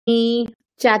Me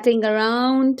chatting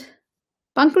around.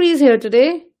 Pankri is here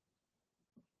today.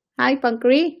 Hi,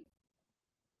 Pankri.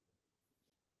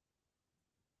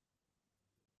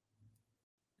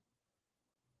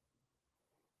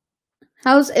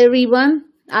 How's everyone?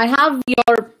 I have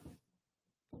your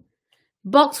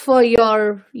box for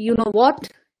your, you know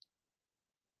what,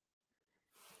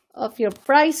 of your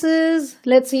prizes.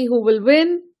 Let's see who will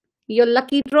win your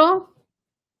lucky draw.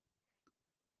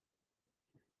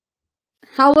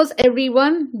 How was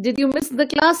everyone? Did you miss the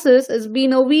classes? It's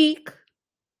been a week.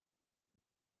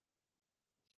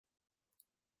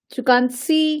 You can't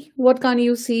see. What can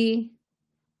you see?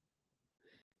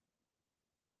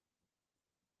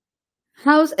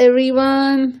 How's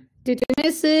everyone? Did you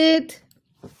miss it?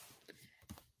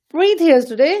 Breathe here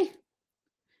today.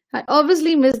 I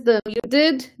obviously missed them. You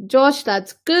did. Josh,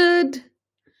 that's good.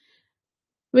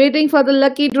 Waiting for the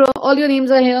lucky draw. All your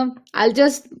names are here.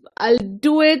 I'll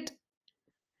do it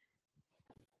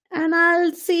and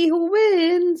I'll see who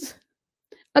wins.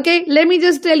 Okay, let me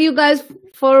just tell you guys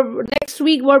for next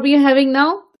week what we are having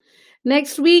now.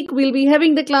 Next week, we'll be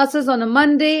having the classes on a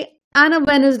Monday and a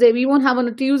Wednesday. We won't have on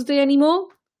a Tuesday anymore.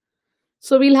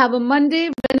 So we'll have a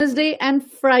Monday, Wednesday, and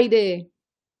Friday.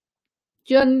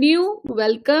 You're new,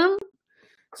 welcome.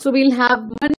 So we'll have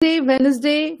Monday,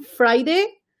 Wednesday, Friday.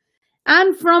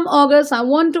 And from August, I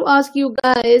want to ask you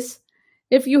guys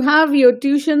if you have your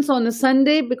tuitions on a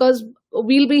Sunday, because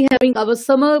we'll be having our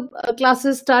summer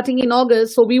classes starting in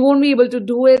August. So we won't be able to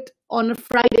do it on a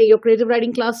Friday, your creative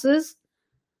writing classes.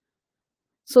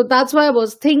 So that's why I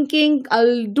was thinking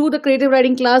I'll do the creative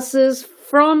writing classes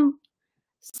from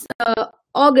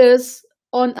August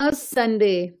on a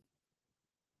Sunday,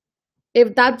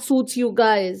 if that suits you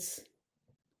guys.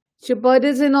 Your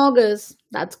birthday's in August.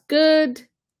 That's good.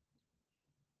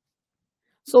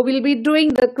 So we'll be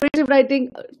doing the creative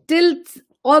writing till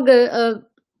August.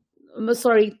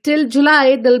 Till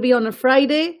July. They'll be on a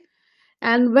Friday,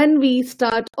 and when we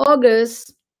start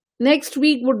August, next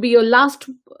week would be your last.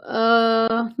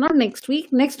 Not next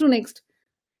week. Next to next.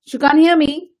 You can't hear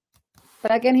me,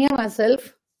 but I can hear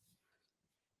myself.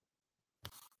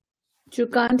 You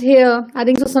can't hear. I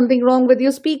think there's something wrong with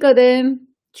your speaker. Then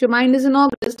your mind is in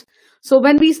August. So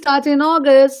when we start in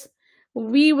August,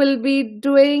 we will be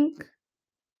doing.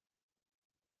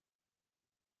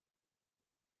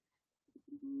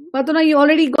 Matuna, you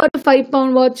already got a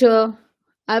 £5 voucher.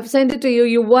 I've sent it to you.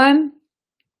 You won.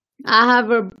 I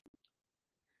have a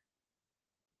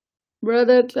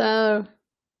brother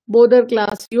Bodher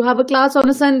class. You have a class on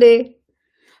a Sunday.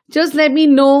 Just let me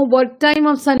know what time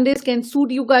of Sundays can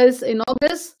suit you guys in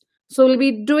August. So we'll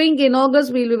be doing in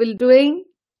August, we will be doing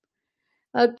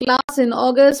a class in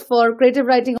August for creative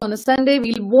writing on a Sunday.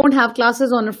 We won't have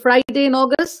classes on a Friday in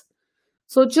August.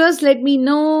 So just let me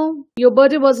know. Your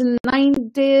birthday was in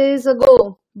 9 days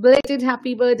ago. Belated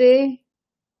happy birthday.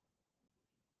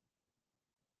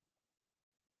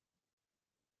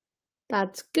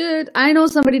 That's good. I know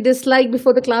somebody disliked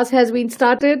before the class has been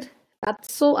started.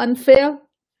 That's so unfair.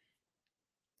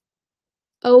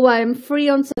 Oh, I'm free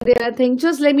on Sunday, I think.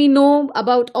 Just let me know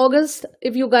about August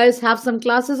if you guys have some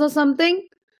classes or something.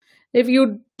 If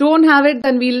you don't have it,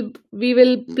 then we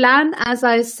will plan. As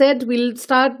I said, we'll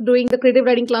start doing the creative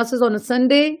writing classes on a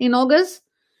Sunday in August.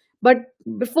 But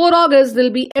before August,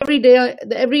 they'll be every day,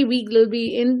 every week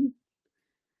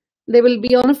they will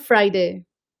be on a Friday.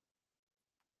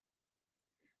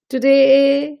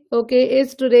 Today, okay,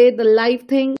 is today the live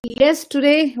thing? Yes,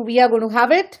 today we are going to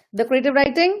have it, the creative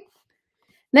writing.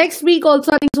 Next week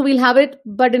also, I think so we'll have it.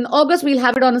 But in August, we'll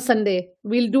have it on a Sunday.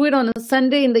 We'll do it on a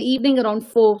Sunday in the evening around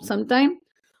 4 sometime,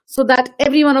 so that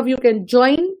every one of you can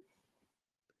join.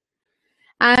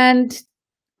 And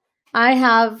I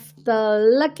have the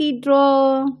lucky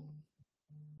draw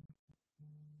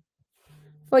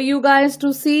for you guys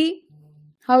to see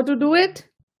how to do it.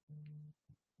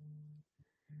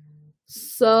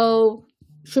 So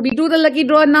should we do the lucky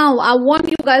draw now? I want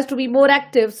you guys to be more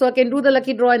active so I can do the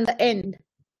lucky draw in the end.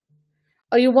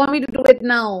 Or you want me to do it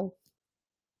now?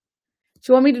 Do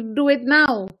you want me to do it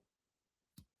now?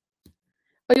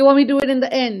 Or you want me to do it in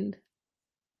the end?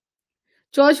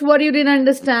 Josh, what you didn't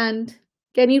understand?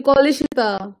 Can you call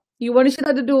Ishita? You want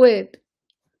Ishita to do it?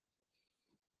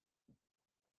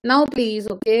 Now, please,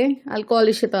 okay? I'll call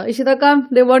Ishita. Ishita, come.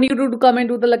 They want you to come and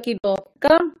do the lucky draw.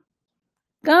 Come.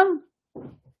 Come.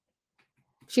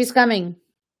 She's coming.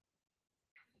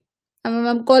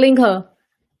 I'm calling her.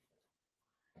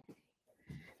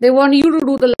 They want you to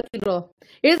do the lucky draw.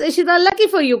 Is Ishita lucky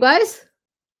for you guys?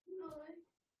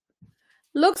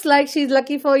 Looks like she's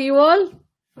lucky for you all.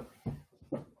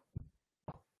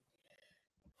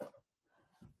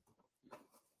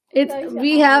 It's Close your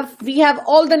we have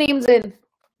all the names in.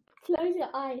 Close your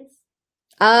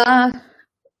eyes.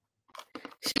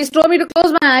 She's told me to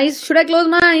close my eyes. Should I close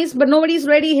my eyes? But nobody's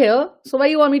ready here. So why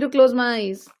you want me to close my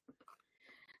eyes?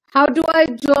 How do I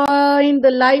join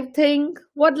the live thing?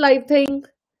 What live thing?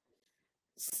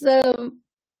 So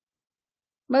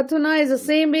Mathuna is the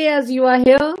same way as you are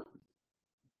here.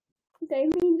 They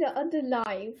mean the other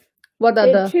live. What The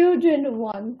other? children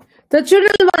one. The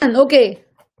children one. Okay.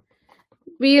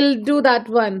 We'll do that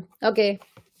one. Okay.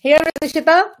 Here is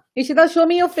Ishita. Ishita, show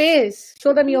me your face.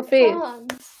 Show them your face.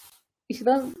 Can't.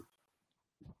 Ishita,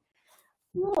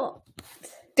 What?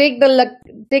 take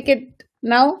it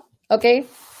now. Okay.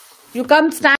 You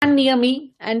come stand near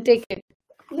me and take it.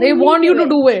 They No, want you to it.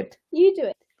 do it. You do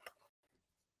it.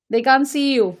 They can't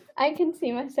see you. I can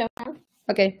see myself now.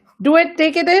 Okay. Do it.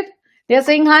 Take it. They are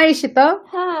saying hi, Ishita.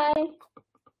 Hi.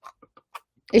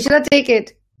 Ishita, take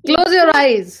it. Close your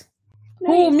eyes.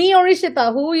 Who? Nice. Me or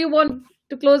Ishita? Who you want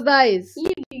to close the eyes?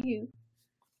 You.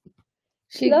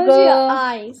 She Close go- your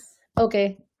eyes.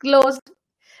 Okay. Closed.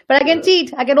 But I can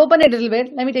cheat. I can open it a little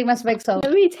bit. Let me take my specs out.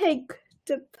 Let me take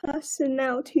the person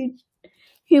out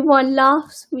who won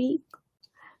last week.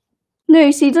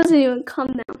 No, she doesn't even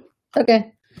come now.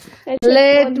 Okay. I took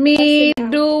Let one me person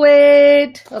out. do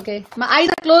it. Okay. My eyes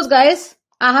are closed, guys.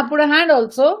 I have put a hand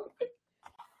also.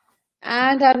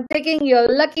 And I'm taking your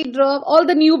lucky draw. All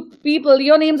the new people,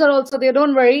 your names are also there.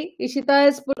 Don't worry. Ishita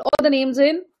has put all the names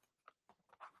in.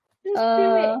 Let's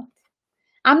do it.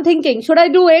 I'm thinking, should I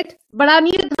do it? But I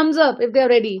need a thumbs up if they're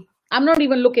ready. I'm not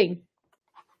even looking.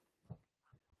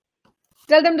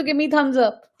 Tell them to give me thumbs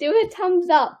up. Do a thumbs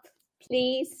up,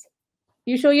 please.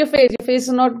 You show your face. Your face is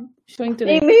not showing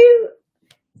today. Remove.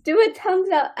 Do a thumbs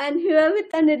up, and whoever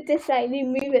done a dislike,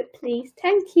 remove it, please.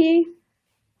 Thank you.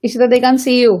 Ishita, they can't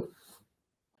see you.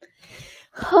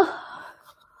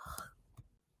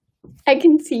 I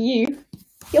can see you.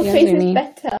 Your Yeah, face Mimi. is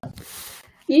better.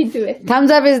 You do it.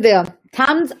 Thumbs up is there.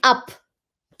 Thumbs up.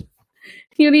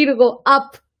 You need to go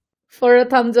up for a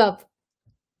thumbs up.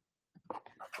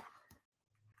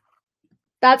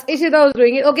 That's Ishita who's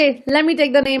doing it. Okay, let me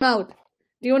take the name out.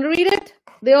 Do you want to read it?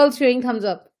 They're all showing thumbs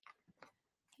up.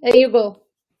 There you go.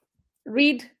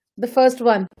 Read the first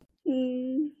one.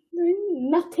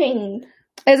 Nothing.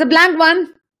 There's a blank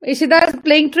one. Ishita is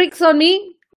playing tricks on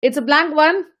me. It's a blank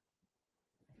one.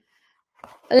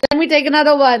 Let me take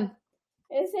another one.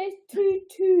 It says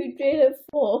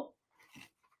 2204.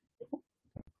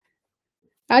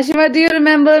 Ashima, do you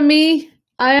remember me?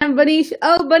 I am Banish.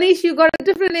 Oh, Banish, you got a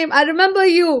different name. I remember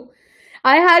you.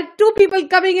 I had two people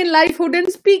coming in live who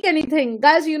didn't speak anything.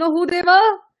 Guys, you know who they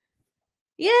were?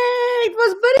 Yay, it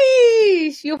was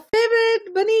Banish. Your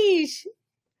favorite Banish.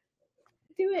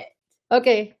 Do it.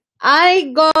 Okay.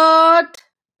 I got...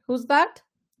 Who's that?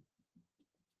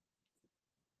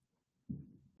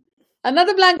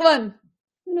 Another blank one.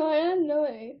 No, I don't know.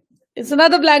 It's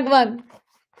another blank one.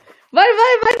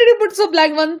 Why did you put so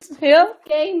blank ones here?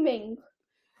 Gaming.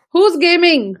 Who's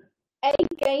gaming? A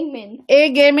gaming.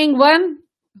 A gaming one.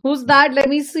 Who's that? Let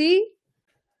me see.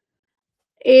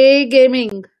 A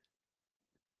gaming.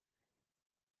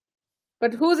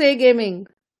 But who's A gaming?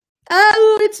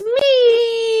 Oh, it's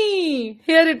me.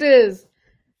 Here it is.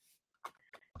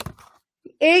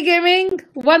 A gaming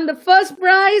won the first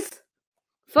prize.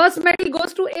 First medal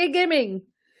goes to A gaming.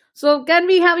 So can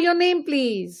we have your name,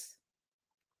 please?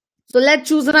 So let's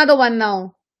choose another one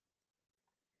now.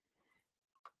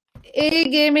 A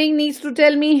gaming needs to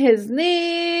tell me his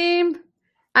name.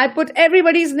 I put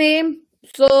everybody's name.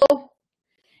 So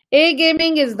A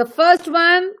gaming is the first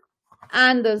one.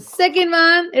 And the second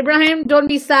one, Ibrahim, don't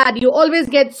be sad. You always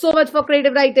get so much for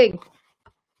creative writing.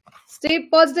 Stay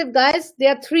positive, guys.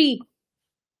 There are 3.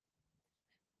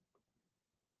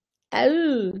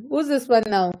 Oh, who's this one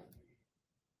now?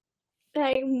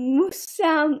 Like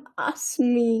Musam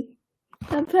Asmi.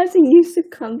 That person used to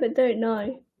come, but don't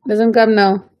know. Doesn't come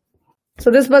now.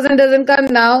 So this person doesn't come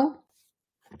now.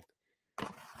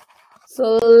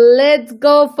 So let's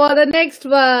go for the next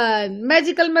one.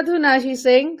 Magical Mathuna, she's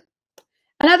saying.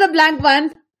 Another blank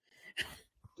one.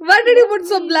 Why did you put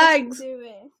so blanks? Do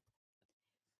it.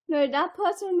 No, that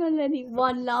person already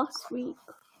won last week.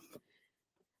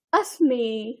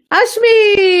 Asmi.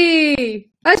 Ashmi!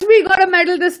 Ashmi got a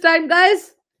medal this time,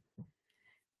 guys.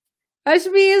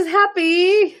 Ashmi is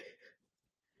happy.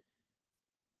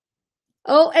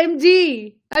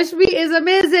 OMG. Ashmi is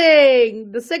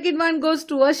amazing. The second one goes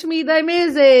to Ashmi the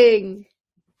Amazing.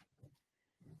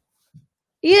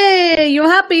 Yay, you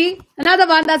happy? Another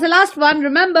one. That's the last one.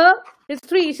 Remember, it's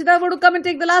 3. Should I go to come and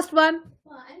take the last one?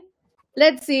 Why?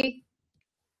 Let's see.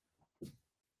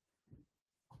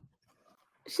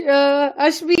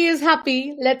 Ashmi is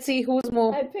happy. Let's see who's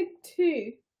more. I picked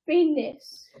 2.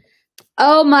 Venus.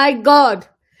 Oh my God.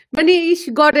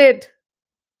 Manish got it.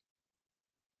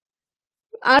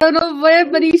 I don't know where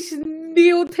Manish's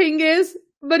new thing is.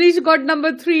 Manish got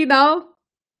number 3 now.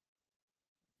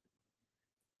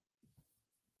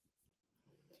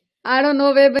 I don't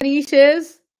know where Manish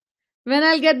is. When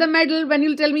I'll get the medal, when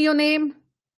you'll tell me your name.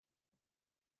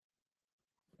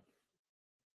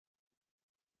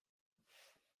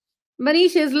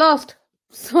 Manish is lost.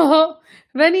 So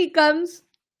when he comes,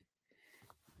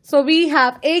 so we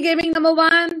have A Gaming number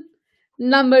 1,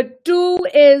 number 2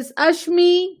 is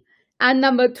Ashmi, and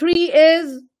number 3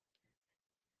 is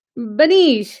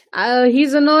Banish.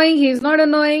 He's annoying, he's not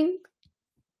annoying.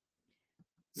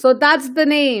 So that's the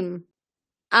name.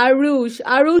 Arush.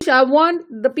 Arush, I want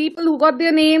the people who got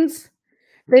their names,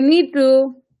 they need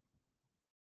to.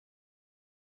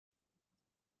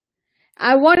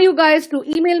 I want you guys to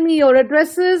email me your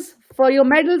addresses for your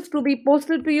medals to be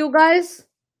posted to you guys.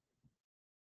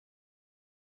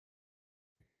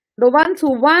 The ones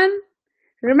who won,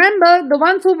 remember, the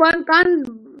ones who won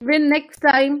can't win next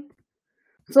time.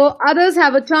 So others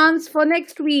have a chance for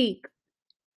next week.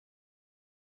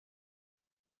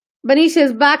 Banish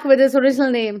is back with his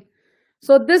original name.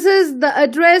 So this is the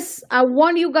address. I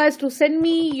want you guys to send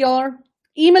me your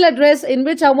email address in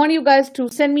which I want you guys to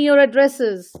send me your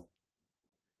addresses.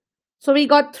 So we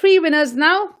got 3 winners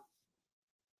now.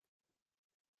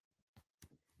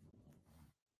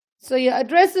 So your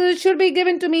addresses should be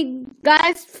given to me,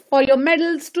 guys, for your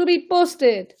medals to be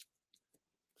posted.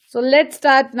 So let's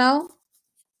start now.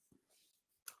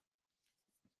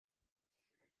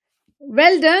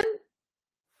 Well done.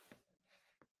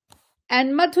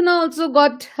 And Mathuna also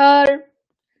got her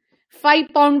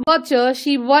 5-pound voucher.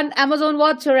 She won Amazon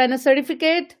voucher and a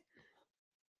certificate.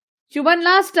 She won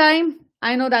last time.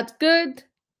 I know that's good.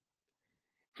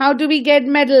 How do we get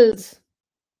medals?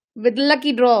 With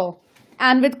lucky draw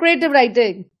and with creative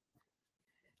writing.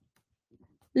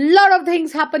 Lot of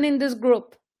things happen in this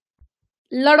group.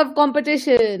 Lot of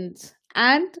competitions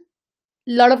and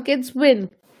lot of kids win.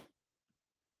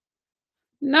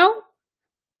 Now,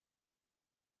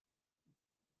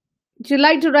 you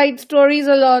like to write stories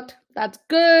a lot. That's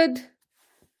good.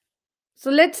 So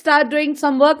let's start doing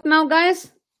some work now,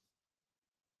 guys.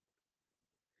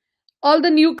 All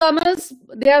the newcomers,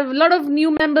 there are a lot of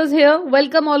new members here.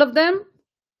 Welcome all of them.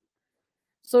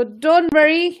 So don't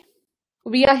worry.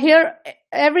 We are here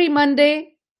every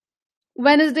Monday,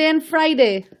 Wednesday and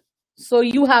Friday. So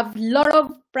you have a lot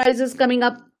of prizes coming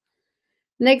up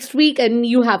next week and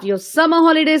you have your summer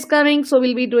holidays coming. So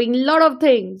we'll be doing a lot of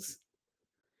things.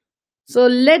 So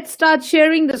let's start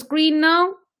sharing the screen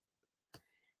now.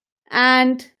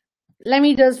 And let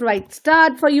me just write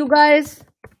start for you guys.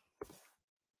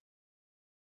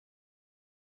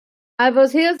 I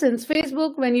was here since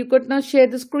Facebook when you could not share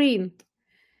the screen.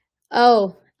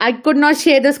 Oh, I could not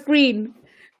share the screen.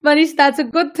 Manish, that's a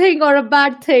good thing or a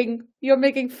bad thing? You're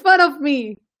making fun of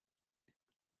me.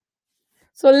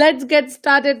 So let's get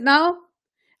started now.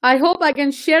 I hope I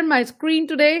can share my screen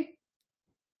today.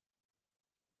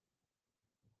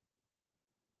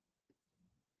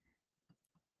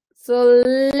 So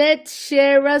let's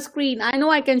share a screen. I know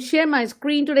I can share my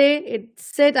screen today. It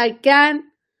said I can.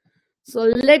 So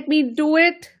let me do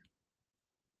it.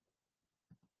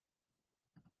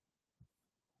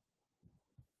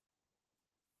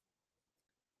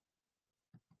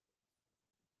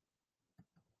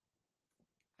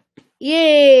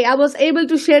 Yay, I was able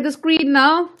to share the screen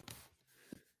now.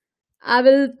 I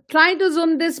will try to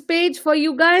zoom this page for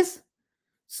you guys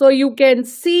so you can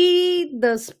see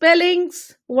the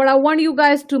spellings, what I want you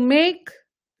guys to make.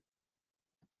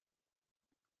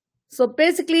 So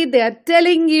basically they are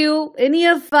telling you in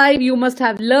year 5 you must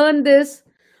have learned this.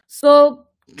 So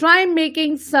try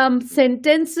making some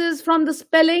sentences from the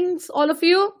spellings, all of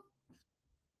you.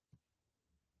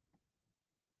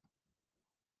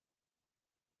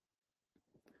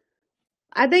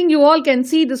 I think you all can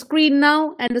see the screen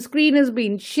now and the screen is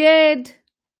being shared.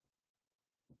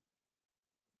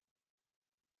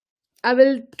 I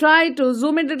will try to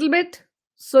zoom it a little bit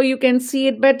so you can see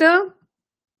it better.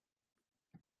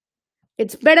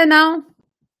 It's better now.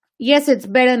 Yes, it's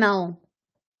better now.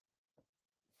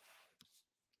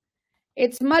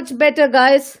 It's much better,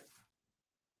 guys.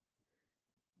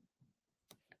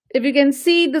 If you can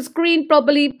see the screen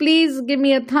properly, please give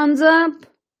me a thumbs up.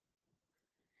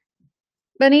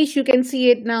 Banish, you can see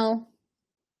it now.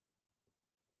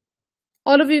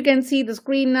 All of you can see the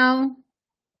screen now.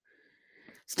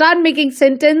 Start making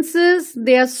sentences.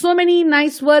 There are so many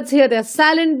nice words here. There are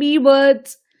silent B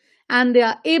words and there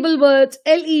are able words,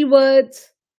 LE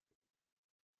words.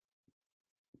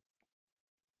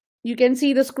 You can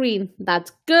see the screen.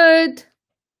 That's good.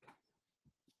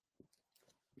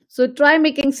 So try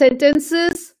making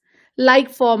sentences like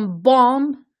from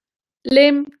bomb,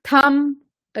 limb, thumb,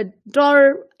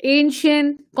 adore,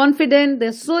 ancient, confident.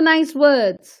 They're so nice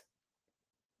words.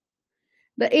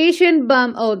 The Asian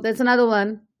bum. Oh, that's another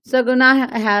one.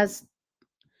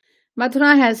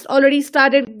 Mathura has already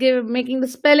started making the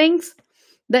spellings.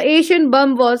 The Asian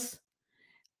bum was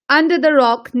under the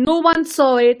rock. No one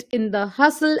saw it in the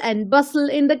hustle and bustle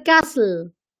in the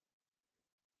castle.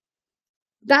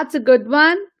 That's a good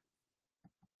one.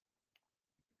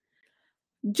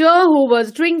 Joe, who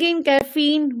was drinking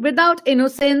caffeine without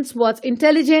innocence, was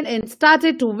intelligent and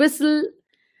started to whistle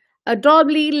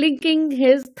adorably, linking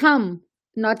his thumb.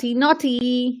 Naughty,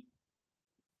 naughty.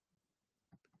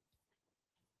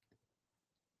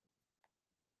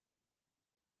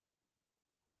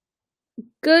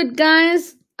 Good,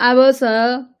 guys. I was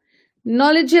a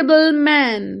knowledgeable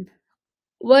man.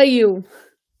 Were you?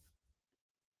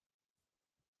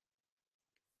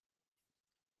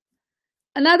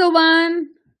 Another one.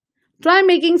 Try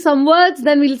making some words,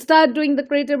 then we'll start doing the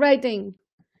creative writing.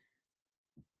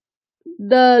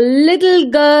 The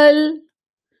little girl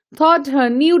thought her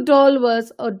new doll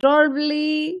was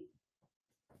adorably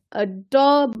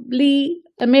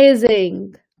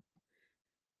amazing.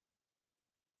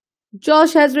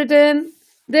 Josh has written,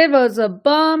 there was a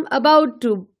bomb about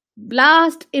to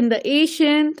blast in the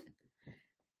ancient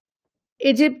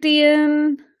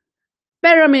Egyptian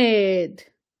pyramid.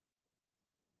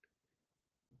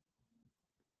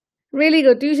 Really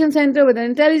good. Tuition center with an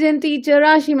intelligent teacher,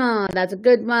 Rashima. That's a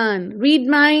good one. Read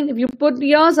mine. If you put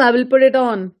yours, I will put it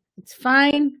on. It's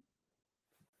fine.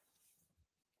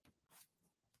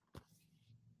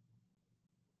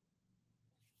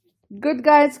 Good,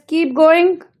 guys. Keep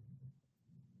going.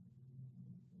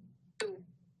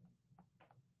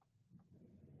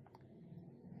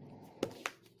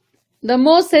 The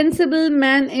most sensible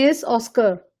man is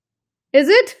Oscar. Is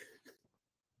it?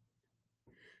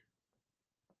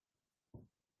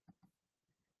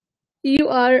 You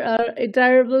are a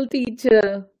terrible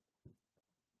teacher.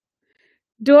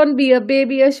 Don't be a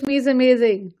baby. Ashmi is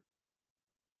amazing.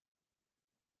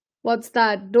 What's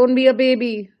that? Don't be a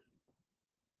baby.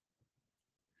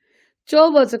 Joe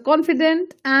was a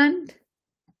confident and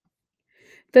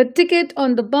the ticket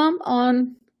on the bomb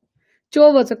on.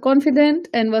 Joe was a confident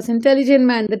and was intelligent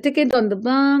man. The ticket on the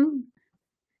bomb.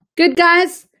 Good,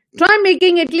 guys. Try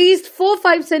making at least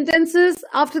 4-5 sentences.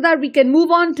 After that, we can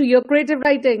move on to your creative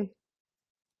writing.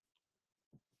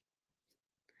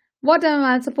 What am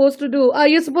I supposed to do?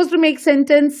 You're supposed to make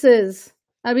sentences.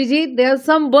 Abhijit, there are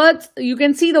some words. You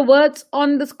can see the words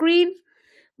on the screen.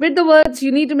 With the words,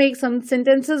 you need to make some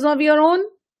sentences of your own.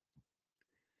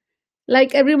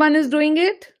 Like everyone is doing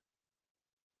it.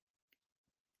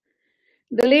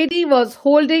 The lady was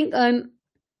holding an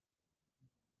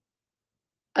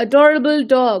adorable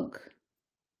dog.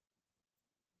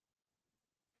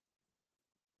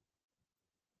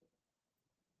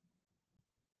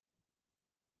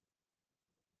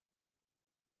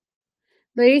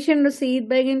 The Asian received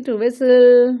begging to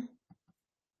whistle.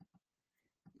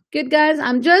 Good, guys.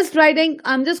 I'm just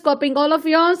copying all of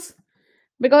yours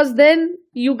because then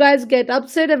you guys get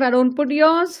upset if I don't put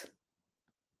yours.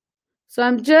 So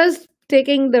I'm just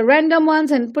taking the random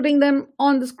ones and putting them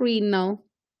on the screen now.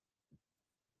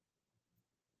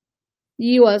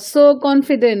 You are so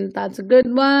confident. That's a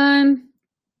good one.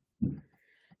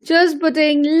 Just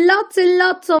putting lots and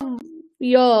lots of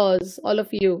yours, all of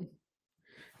you.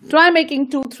 Try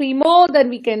making 2-3 more, then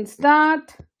we can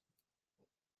start.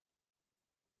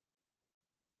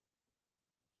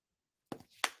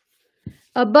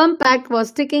 A bump act was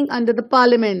sticking under the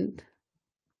parliament.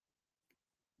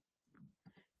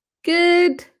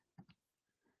 Good.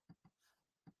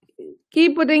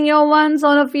 Keep putting your ones,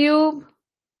 all of you.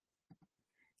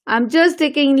 I'm just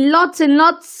taking lots and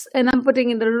lots and I'm putting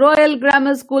in the Royal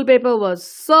Grammar School paper. Was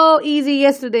so easy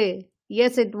yesterday.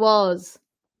 Yes, it was.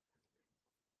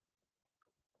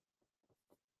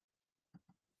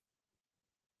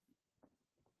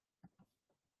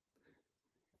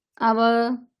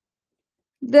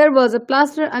 There was a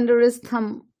plaster under his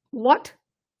thumb. What?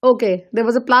 Okay, there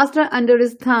was a plaster under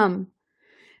his thumb.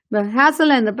 The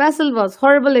hassle and the bustle was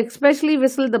horrible, especially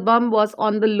whistle the bum was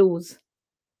on the loose.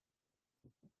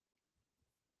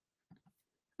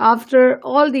 After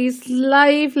all these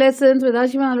life lessons with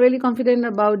Ashima, I'm really confident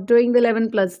about doing the 11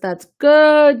 plus. That's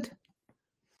good.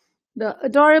 The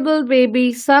adorable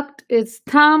baby sucked its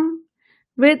thumb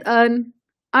with an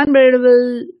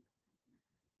unbearable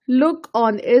look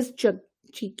on its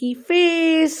cheeky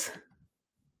face.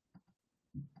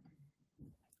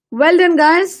 Well done,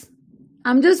 guys.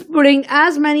 I'm just putting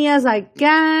as many as I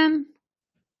can.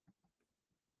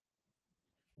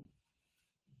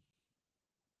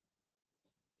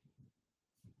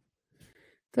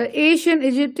 The ancient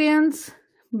Egyptians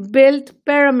built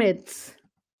pyramids.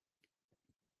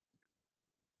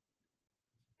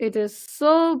 It is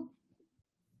so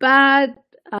bad.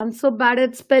 I'm so bad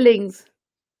at spellings.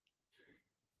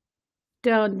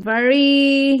 Don't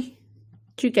worry.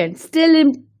 You can still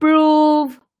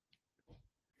improve.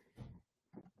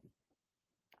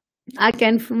 I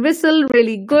can whistle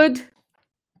really good.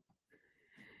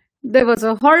 There was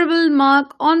a horrible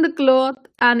mark on the cloth,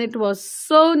 and it was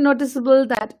so noticeable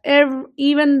that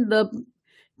even the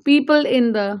people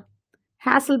in the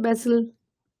Hasselbessel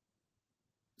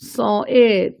saw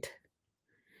it.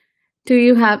 Do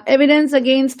you have evidence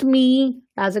against me?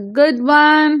 That's a good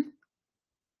one.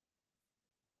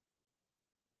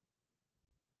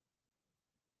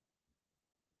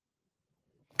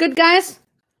 Good, guys.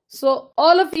 So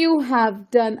all of you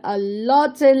have done a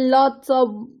lots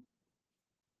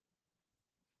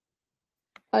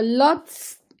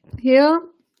here.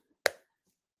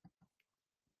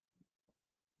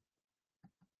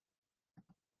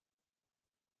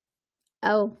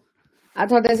 Oh, I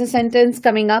thought there's a sentence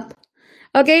coming up.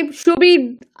 Okay,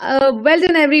 Shubhi, well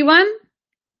done, everyone.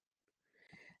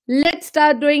 Let's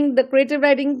start doing the creative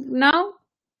writing now.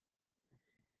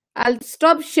 I'll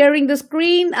stop sharing the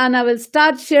screen and I will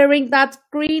start sharing that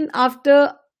screen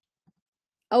after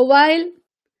a while.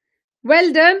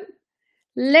 Well done.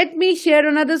 Let me share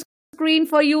another screen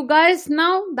for you guys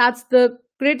now. That's the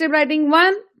creative writing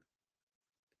one.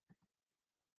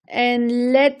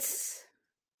 And let's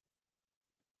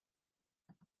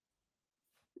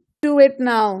do it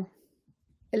now.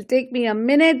 It'll take me a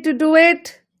minute to do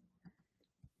it.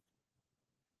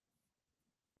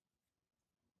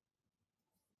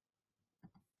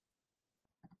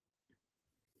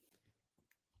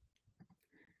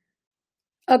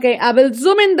 Okay, I will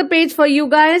zoom in the page for you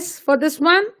guys for this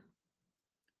one.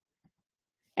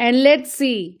 And let's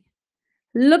see.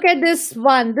 Look at this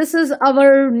one. This is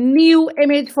our new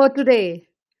image for today.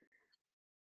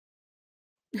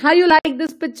 How you like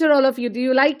this picture, all of you? Do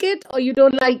you like it or you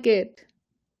don't like it?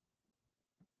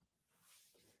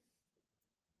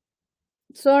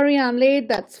 Sorry, I'm late.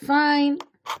 That's fine.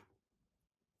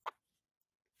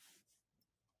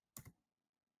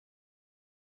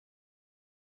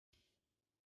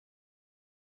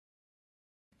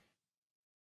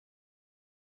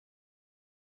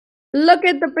 Look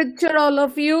at the picture, all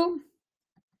of you.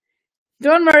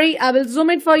 Don't worry, I will zoom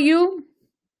it for you.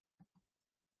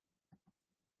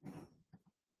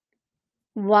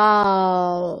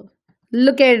 Wow.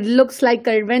 Look at it. Looks like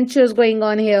adventures going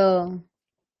on here.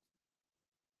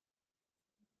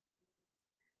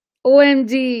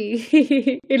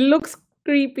 OMG. It looks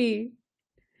creepy.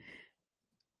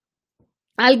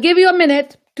 I'll give you a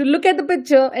minute to look at the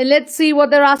picture and let's see what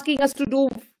they're asking us to do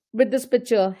with this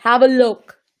picture. Have a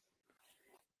look.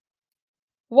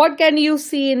 What can you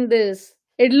see in this?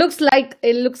 It looks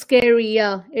scary.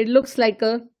 Yeah, it looks like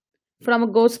from a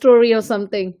ghost story or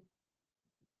something.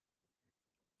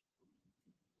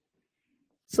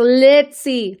 So let's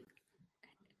see.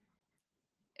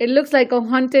 It looks like a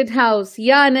haunted house.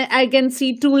 Yeah, and I can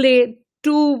see two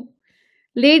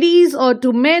ladies or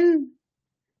two men.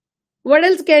 What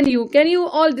else can you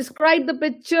all describe the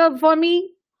picture for me?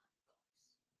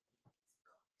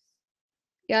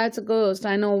 Yeah, it's a ghost.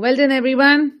 I know. Well done,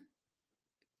 everyone.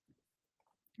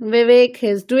 Vivek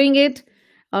is doing it.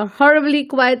 A horribly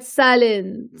quiet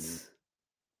silence.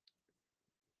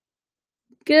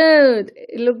 Good.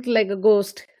 It looked like a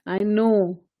ghost. I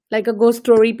know. Like a ghost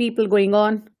story, people going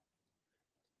on.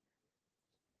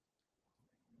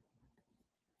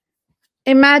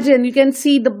 Imagine you can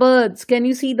see the birds. Can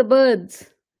you see the birds?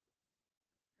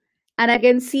 And I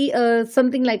can see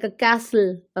something like a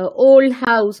castle, an old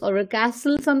house or a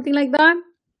castle, something like that.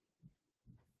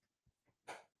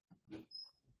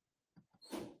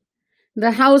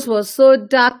 The house was so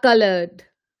dark colored.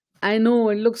 I know,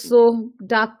 it looks so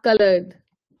dark colored.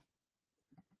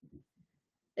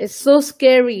 It's so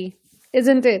scary,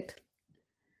 isn't it?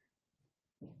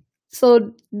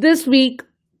 So this week,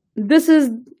 this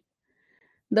is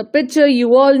the picture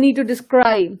you all need to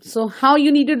describe. So how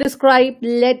you need to describe,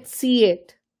 let's see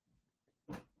it.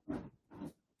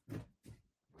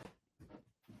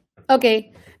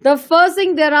 Okay, the first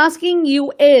thing they're asking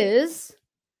you is,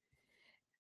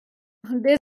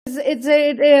 it's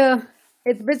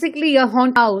basically a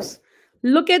haunted house.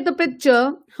 Look at the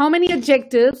picture. How many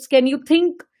adjectives can you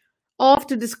think of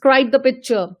to describe the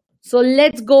picture? So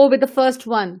let's go with the first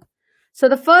one. So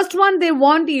the first one, they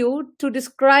want you to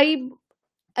describe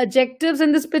adjectives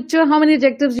in this picture? How many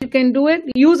adjectives you can do it?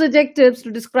 Use adjectives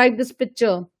to describe this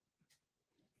picture.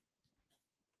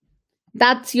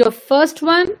 That's your first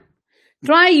one.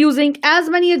 Try using as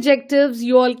many adjectives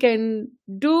you all can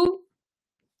do.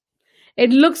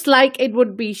 It looks like it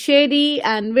would be shady,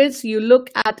 and once you look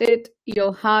at it,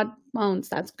 your heart pounds.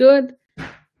 That's good.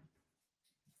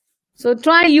 So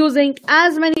try using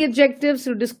as many adjectives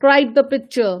to describe the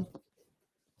picture.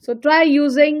 So try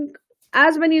using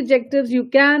as many adjectives you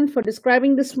can for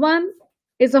describing this one.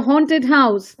 It's a haunted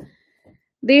house.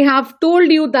 They have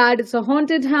told you that it's a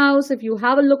haunted house. If you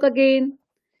have a look again,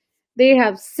 they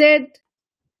have said,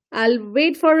 I'll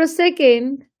wait for a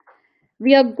second.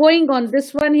 We are going on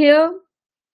this one here.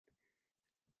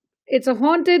 It's a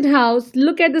haunted house.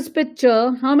 Look at this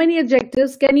picture. How many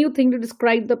adjectives can you think to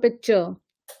describe the picture?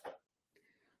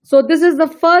 So this is the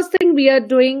first thing we are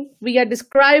doing. We are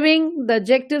describing the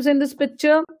adjectives in this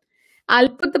picture. I'll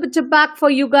put the picture back for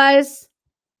you guys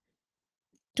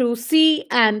to see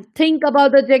and think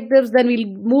about the adjectives. Then we'll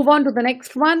move on to the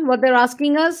next one, what they're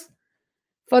asking us.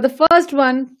 For the first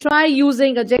one, try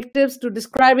using adjectives to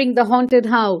describing the haunted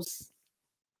house.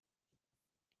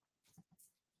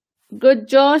 Good,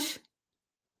 Josh.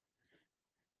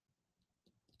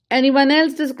 Anyone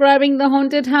else describing the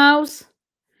haunted house?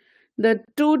 The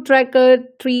two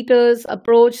trick-or-treaters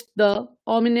approached the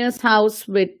ominous house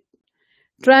with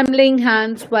trembling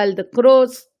hands while the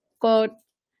crows caught.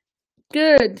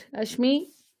 Good, Ashmi.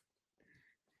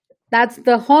 That's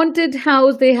the haunted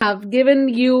house. They have given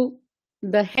you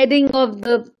the heading of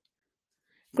the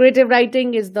creative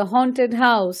writing is the haunted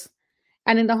house.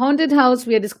 And in the haunted house,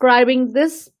 we are describing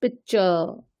this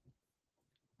picture.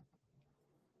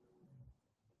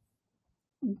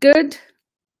 Good.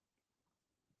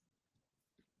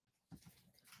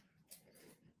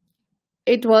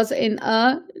 It was in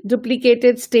a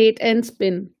duplicated state and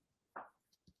spin.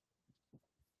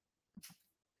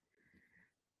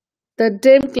 The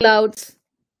dim clouds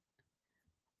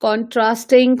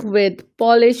contrasting with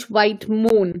polished white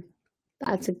moon.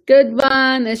 That's a good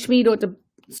one. Ashmi wrote a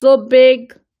so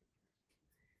big.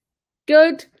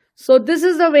 Good. So this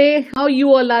is the way how you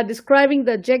all are describing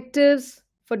the adjectives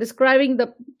for describing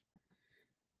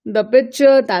the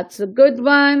picture. That's a good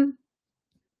one.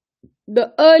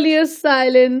 The earliest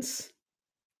silence.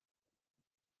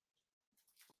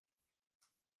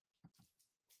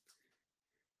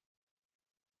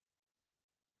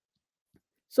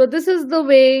 So this is the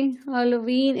way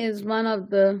Halloween is one of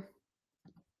the.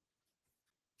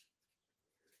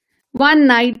 One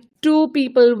night, two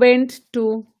people went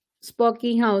to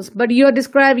spooky house, but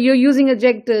you're using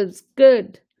adjectives.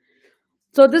 Good.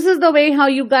 So this is the way how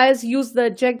you guys use the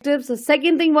adjectives. The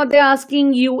second thing what they're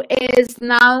asking you is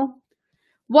now,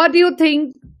 what do you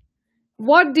think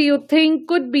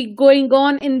could be going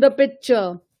on in the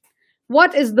picture?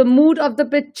 What is the mood of the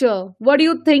picture? What do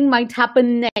you think might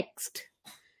happen next?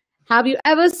 Have you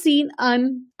ever seen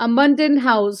an abandoned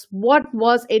house? What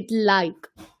was it like?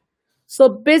 So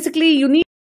basically, you need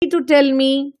to tell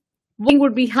me what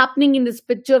would be happening in this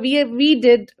picture. We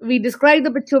described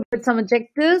the picture with some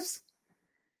adjectives.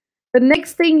 The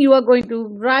next thing you are going to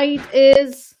write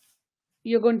is,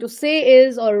 you're going to say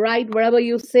is, or write whatever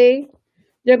you say.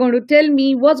 You're going to tell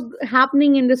me what's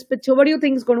happening in this picture. What do you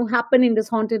think is going to happen in this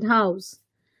haunted house?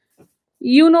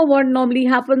 You know what normally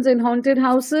happens in haunted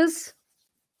houses?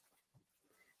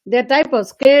 They're type of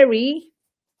scary.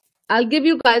 I'll give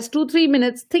you guys 2-3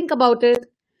 minutes. Think about it.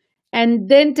 And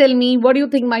then tell me what do you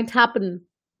think might happen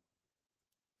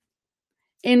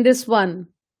in this one.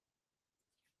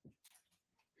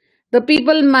 The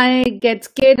people might get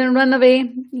scared and run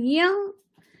away. Yeah.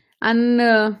 And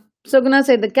Saguna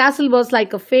said the castle was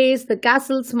like a face. The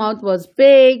castle's mouth was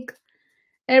big.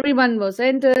 Everyone was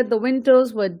entered. The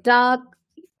windows were dark.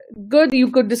 Good.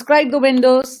 You could describe the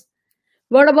windows.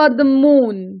 What about the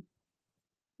moon?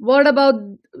 What about,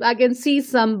 I can see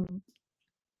some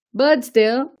birds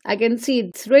there. I can see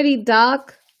it's really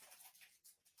dark.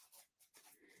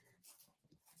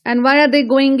 And why are they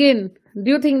going in?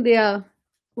 Do you think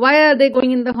why are they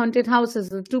going in the haunted houses?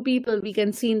 The two people we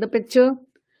can see in the picture.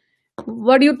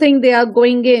 What do you think they are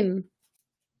going in?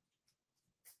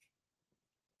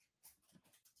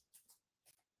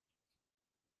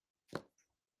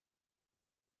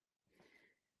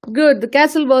 Good. The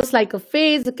castle was like a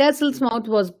face. The castle's mouth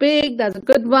was big. That's a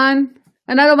good one.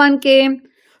 Another one came.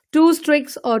 Two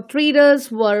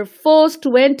trick-or-treaters were forced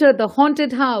to enter the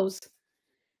haunted house.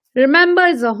 Remember,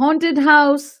 it's a haunted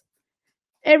house.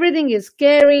 Everything is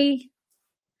scary.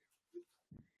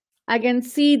 I can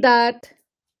see that.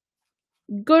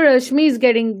 Good, Rashmi is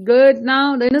getting good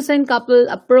now. The innocent couple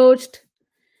approached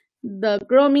The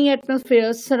grimy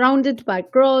atmosphere surrounded by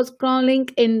crows crawling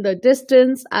in the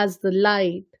distance as the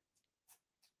light.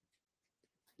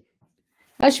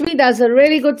 Ashmi, that's a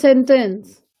really good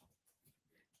sentence.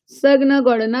 Sagna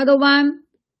got another one.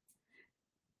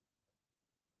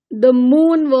 The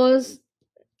moon was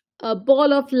a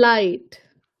ball of light.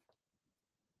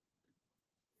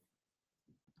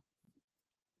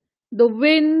 The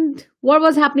wind, what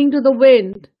was happening to the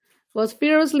wind? Was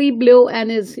fiercely blew and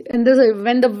is and this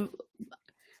when the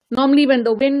normally when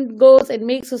the wind goes it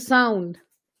makes a sound.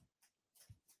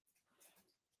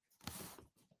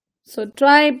 So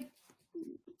try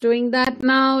doing that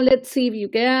now. Let's see if you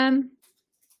can.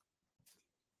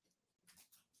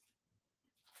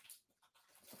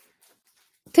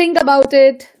 Think about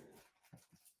it.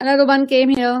 Another one came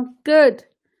here. Good.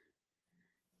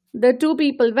 The two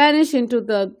people vanished into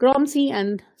the gromsy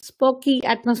and spooky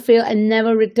atmosphere and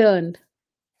never returned.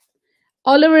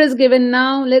 Oliver is given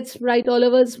now. Let's write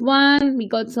Oliver's one. We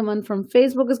got someone from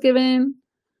Facebook is given.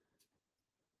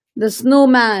 The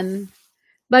snowman.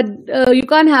 But you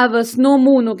can't have a snow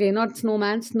moon. Okay, not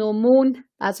snowman, snow moon.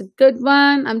 That's a good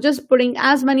one. I'm just putting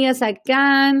as many as I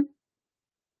can.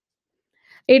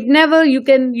 It never, you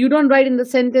don't write in the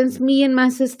sentence, me and my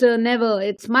sister, never.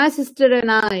 It's my sister and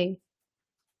I.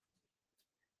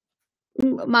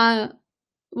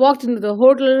 Walked into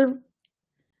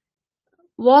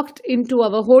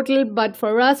our hotel, but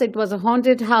for us it was a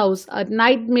haunted house. A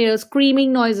nightmare,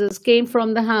 screaming noises came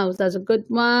from the house. That's a good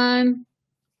one.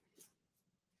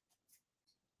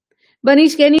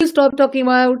 Banish, can you stop talking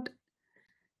about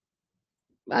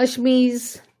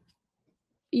Ashmi's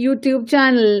YouTube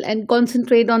channel and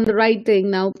concentrate on the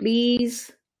writing now,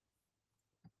 please?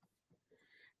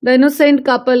 The innocent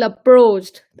couple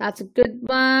approached. That's a good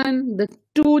one. The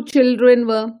two children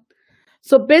were.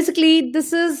 So basically,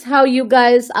 this is how you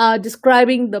guys are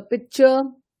describing the picture.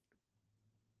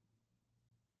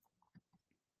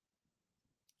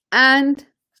 And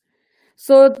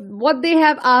so what they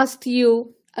have asked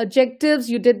you,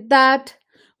 adjectives, you did that.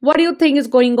 What do you think is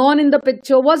going on in the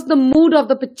picture? What's the mood of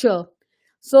the picture?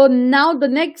 So now the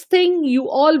next thing, you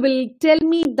all will tell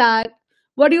me that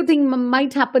what do you think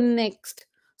might happen next?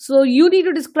 So you need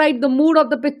to describe the mood of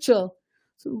the picture.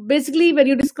 So basically, when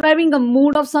you're describing a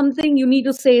mood of something, you need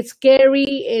to say it's scary,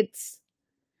 it's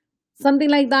something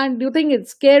like that. Do you think it's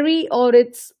scary or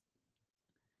it's...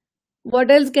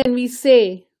 What else can we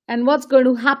say? And what's going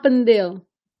to happen there?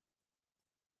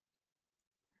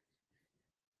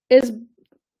 Is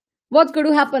what's going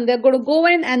to happen? They're going to go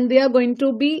in and they are going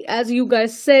to be, as you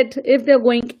guys said, if they're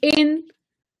going in,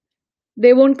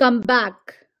 they won't come back.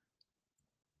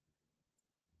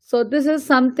 So this is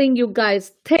something you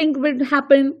guys think will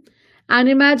happen. And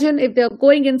imagine if they're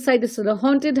going inside this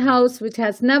haunted house, which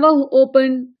has never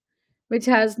opened, which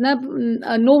has never,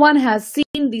 no one has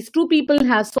seen. These two people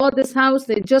have saw this house.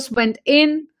 They just went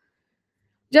in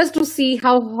just to see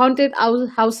how haunted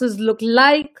houses look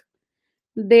like.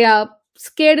 They are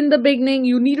scared in the beginning.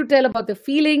 You need to tell about their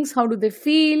feelings. How do they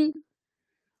feel?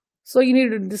 So you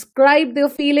need to describe their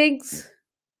feelings.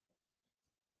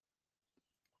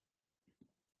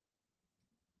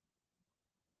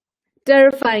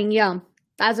 Terrifying, yeah.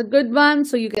 That's a good one.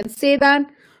 So you can say that.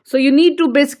 So you need to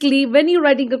basically, when you're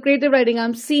writing a creative writing,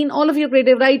 I'm seeing all of your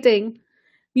creative writing,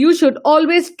 you should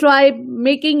always try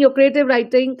making your creative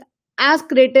writing as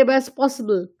creative as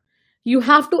possible. You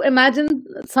have to imagine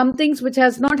some things which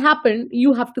has not happened,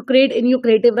 you have to create in your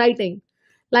creative writing.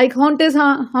 Like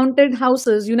haunted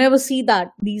houses, you never see that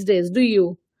these days, do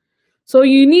you? So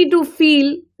you need to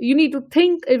feel, you need to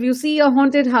think, if you see a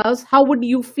haunted house, how would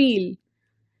you feel?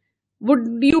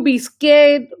 Would you be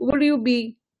scared? Would you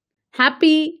be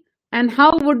happy? And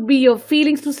how would be your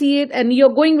feelings to see it? And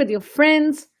you're going with your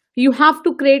friends. You have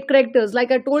to create characters. Like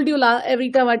I told you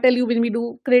every time I tell you when we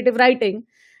do creative writing,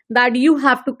 that you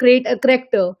have to create a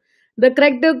character. The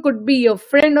character could be your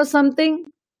friend or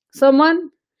someone,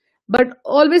 but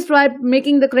always try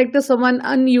making the character someone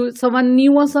new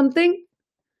or something.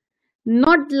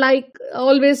 Not like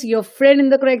always your friend in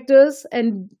the characters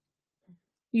and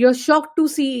you're shocked to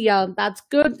see. Yeah, that's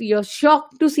good. You're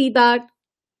shocked to see that.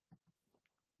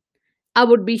 I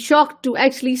would be shocked to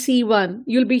actually see one.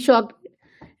 You'll be shocked.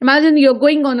 Imagine you're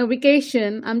going on a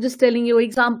vacation. I'm just telling you an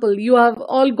example. You have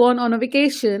all gone on a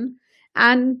vacation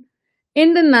and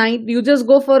in the night you just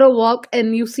go for a walk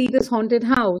and you see this haunted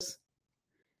house.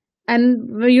 And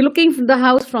when you're looking for the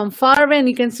house from far away and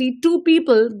you can see two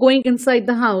people going inside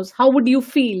the house, how would you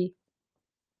feel?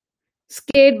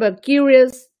 Scared but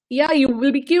curious. Yeah, you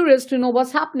will be curious to know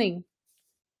what's happening.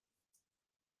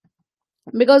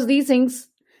 Because these things,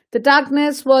 the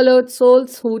darkness swallowed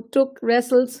souls who took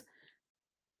wrestles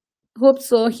Hope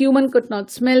so. Human could not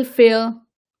smell fear.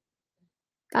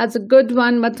 That's a good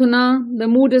one, Mathuna. The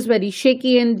mood is very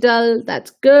shaky and dull. That's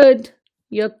good.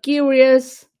 You're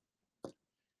curious.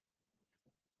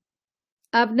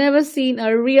 I've never seen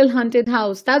a real haunted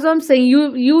house. That's what I'm saying.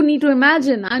 You need to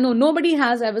imagine. I know nobody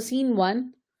has ever seen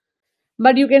one,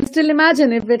 but you can still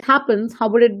imagine if it happens, how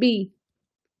would it be?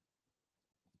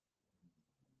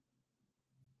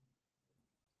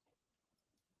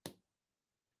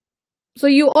 So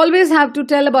you always have to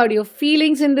tell about your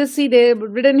feelings in this. See, they've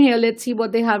written here. Let's see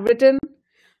what they have written.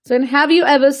 So, and have you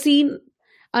ever seen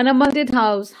an haunted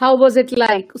house? How was it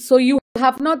like? So you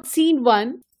have not seen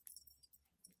one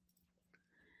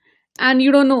and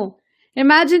you don't know.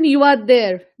 Imagine you are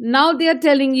there. Now they are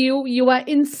telling you you are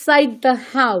inside the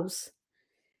house.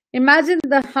 Imagine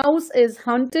the house is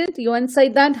haunted. You're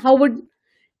inside that.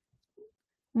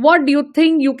 What do you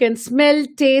think you can smell,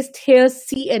 taste, hear,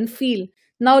 see, and feel?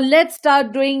 Now let's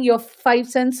start doing your five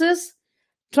senses.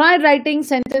 Try writing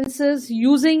sentences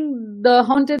using the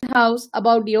haunted house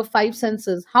about your five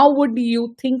senses. How would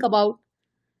you think about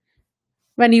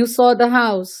when you saw the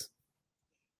house?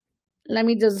 Let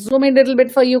me just zoom in a little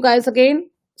bit for you guys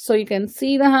again so you can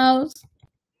see the house.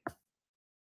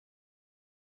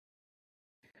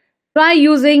 Try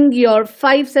using your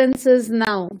five senses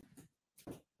now.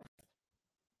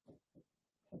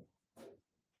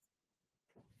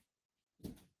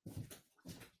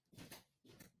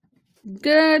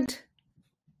 Good.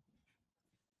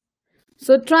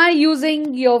 So try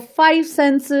using your five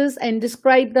senses and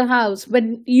describe the house.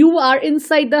 When you are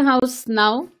inside the house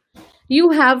now,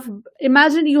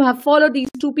 imagine you have followed these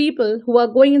two people who are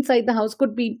going inside the house.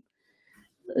 Could be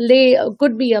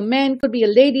a man, could be a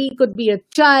lady, could be a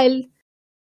child.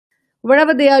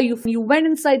 Wherever they are, you went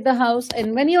inside the house,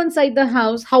 and when you're inside the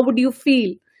house, how would you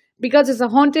feel? Because it's a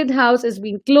haunted house, it's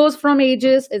been closed from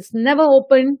ages, it's never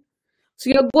opened. So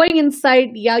you're going inside,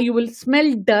 yeah, you will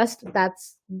smell dust.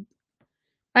 That's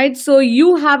right. So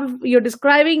you're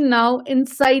describing now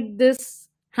inside this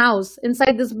house,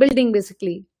 inside this building,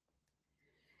 basically.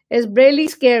 It's really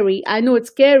scary. I know it's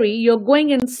scary. You're going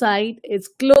inside, it's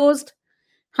closed.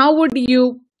 How would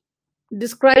you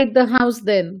describe the house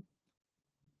then?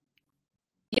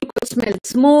 You could smell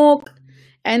smoke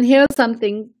and hear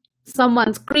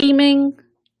someone screaming.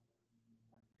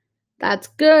 That's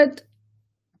good.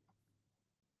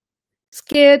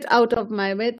 Scared out of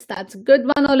my wits. That's a good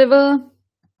one, Oliver.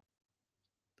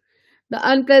 The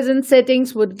unpleasant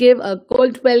settings would give a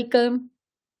cold welcome.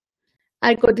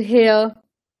 I could hear.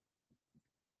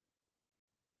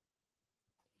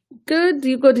 Good.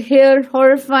 You could hear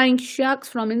horrifying shocks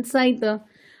from inside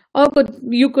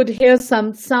you could hear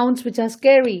some sounds which are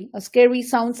scary, a scary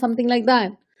sound, something like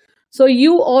that. So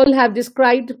you all have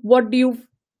described what do you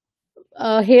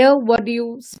hear, what do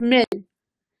you smell,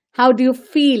 how do you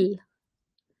feel.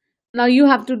 Now you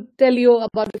have to tell you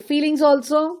about the feelings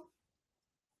also,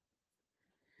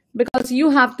 because you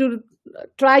have to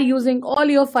try using all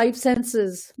your five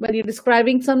senses when you're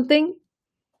describing something.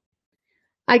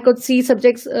 I could see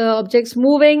objects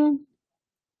moving.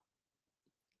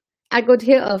 I could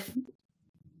hear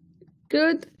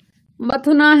good.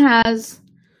 Mathuna has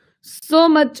so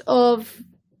much of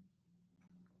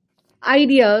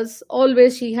ideas.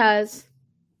 Always she has.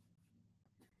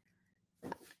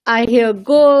 I hear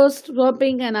ghosts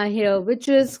romping and I hear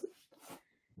witches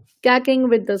cacking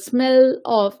with the smell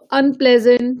of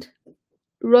unpleasant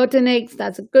rotten eggs.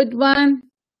 That's a good one.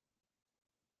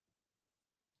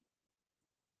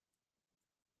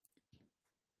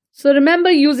 So remember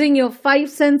using your five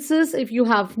senses if you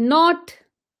have not.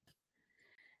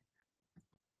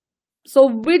 So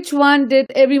which one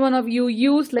did every one of you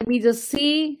use? Let me just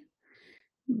see.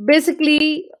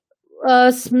 Basically,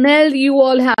 smell you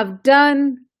all have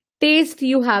done. Taste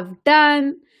you have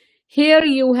done. Hear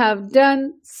you have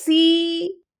done.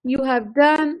 See you have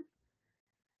done.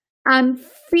 And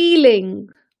feeling.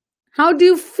 How do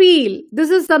you feel? This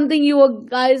is something you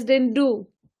guys didn't do.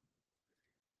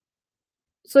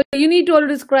 So you need to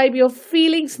describe your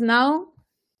feelings now.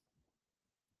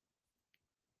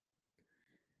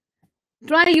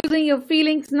 Try using your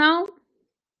feelings now.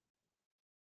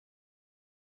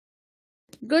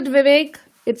 Good, Vivek.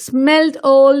 It smelled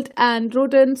old and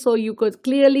rotten, so you could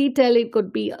clearly tell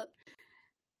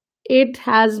it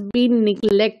has been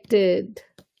neglected.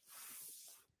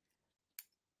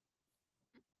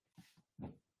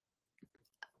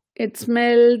 It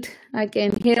smelled. I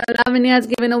can hear. Lavanya has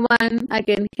given a one. I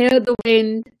can hear the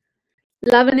wind.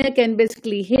 Lavanya can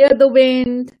basically hear the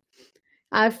wind.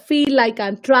 I feel like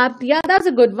I'm trapped. Yeah, that's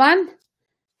a good one.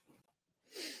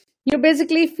 You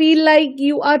basically feel like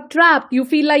you are trapped. You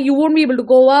feel like you won't be able to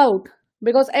go out.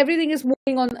 because everything is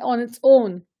moving on its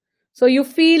own. So you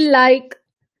feel like,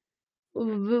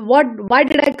 why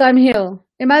did I come here?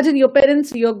 Imagine your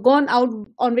parents, you're gone out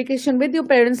on vacation with your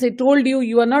parents. They told you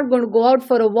you are not going to go out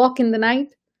for a walk in the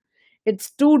night. It's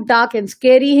too dark and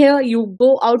scary here. You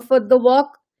go out for the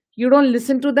walk, you don't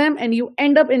listen to them, and you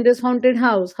end up in this haunted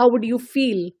house. How would you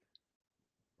feel?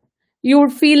 You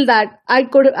would feel that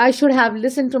I should have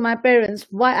listened to my parents.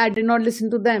 Why I did not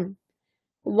listen to them?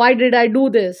 Why did I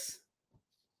do this?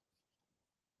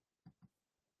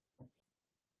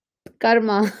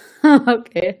 Karma.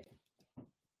 Okay.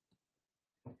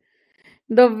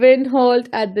 The wind howled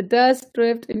at the dust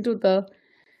drift into the.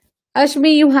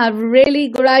 Ashmi, you have really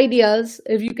good ideas.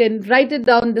 If you can write it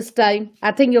down this time,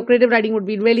 I think your creative writing would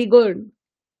be really good.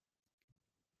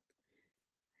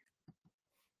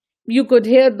 You could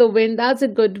hear the wind. That's a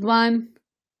good one.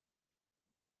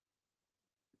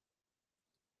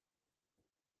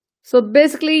 So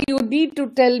basically, you need to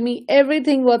tell me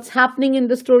everything what's happening in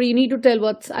the story. You need to tell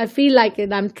what's. I feel like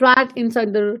it. I'm trapped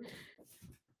inside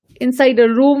a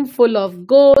room full of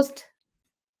ghosts.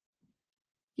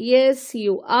 Yes,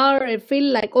 you are. I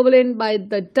feel like overwhelmed by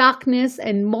the darkness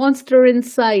and monster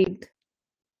inside.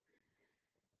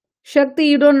 Shakti,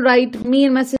 you don't write me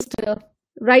and my sister.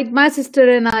 Write my sister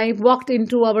and I walked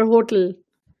into our hotel.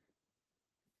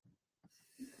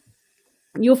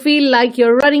 You feel like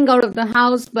you're running out of the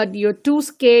house, but you're too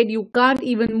scared. You can't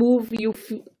even move your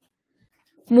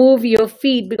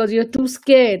feet because you're too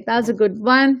scared. That's a good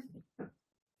one.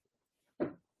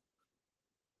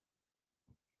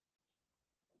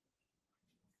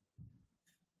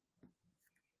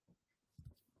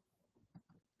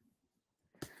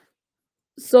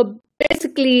 So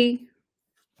basically,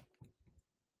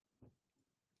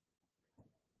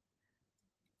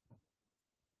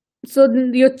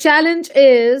 your challenge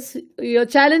is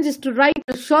to write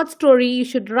a short story. You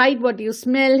should write what you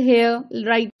smell here.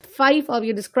 Write 5 of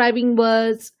your describing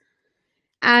words,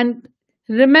 and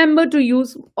remember to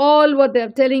use all what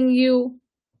they're telling you.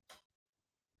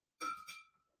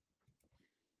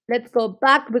 Let's go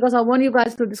back because I want you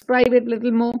guys to describe it a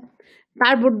little more.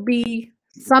 That would be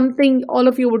something all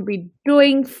of you would be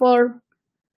doing for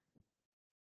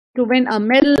to win a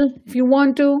medal if you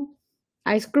want to.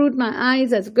 I screwed my eyes.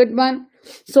 That's a good one.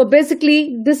 So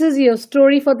basically, this is your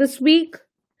story for this week,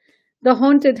 The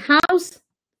Haunted House,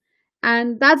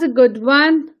 and that's a good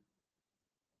one.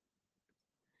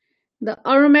 The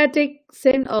aromatic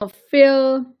scent of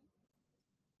fear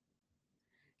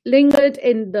lingered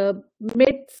in the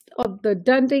midst of the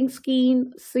daunting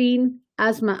scene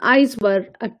as my eyes were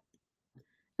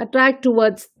attracted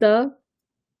towards the.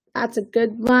 That's a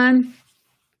good one.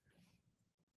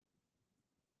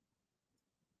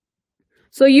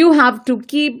 So you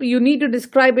need to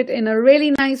describe it in a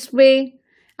really nice way,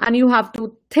 and you have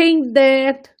to think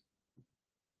that.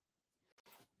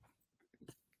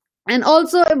 And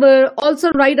also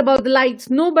write about the lights.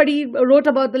 Nobody wrote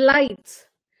about the lights.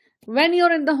 When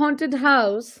you're in the haunted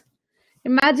house,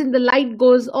 imagine the light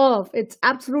goes off. It's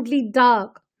absolutely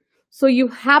dark. So you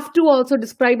have to also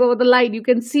describe about the light. I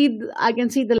can see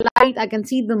the light. I can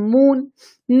see the moon.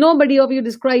 Nobody of you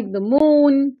described the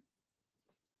moon.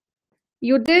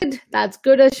 You did. That's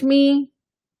good, Ashmi.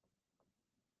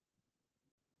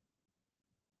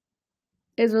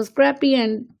 It was crappy,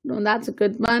 and no, that's a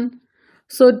good one.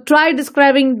 So try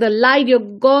describing the light.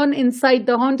 You've gone inside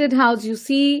the haunted house. You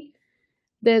see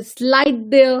there's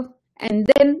light there, and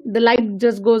then the light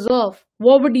just goes off.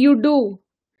 What would you do?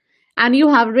 And you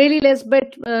have really less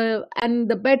and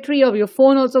the battery of your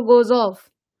phone also goes off.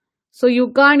 So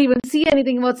you can't even see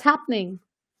anything what's happening.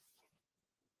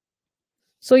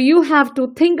 So you have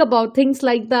to think about things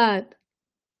like that.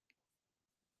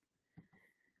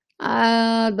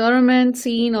 Dormant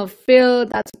scene of fear.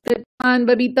 That's a good one,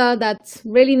 Babita. That's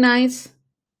really nice.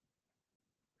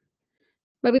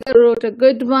 Babita wrote a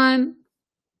good one.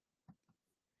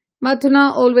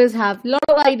 Mathuna always have a lot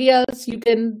of ideas. You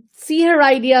can see her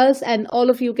ideas, and all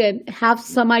of you can have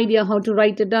some idea how to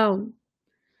write it down.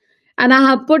 And I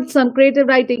have put some creative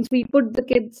writings. We put the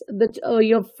kids,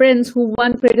 your friends who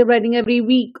want creative writing every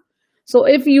week. So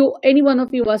if any one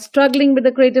of you are struggling with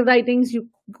the creative writings, you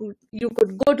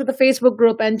could go to the Facebook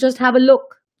group and just have a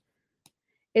look.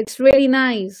 It's really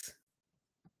nice.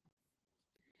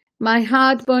 My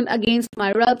heart burned against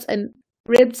my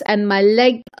ribs, and my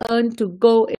leg turned to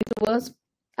go into us.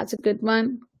 That's a good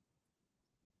one.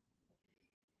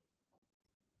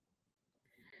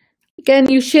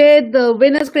 Can you share the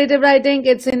winners creative writing?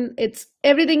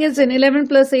 Everything is in 11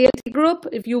 plus ALT group.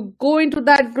 If you go into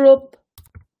that group,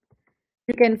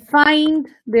 you can find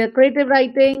their creative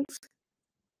writings.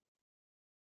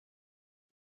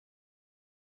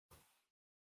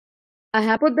 I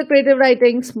have put the creative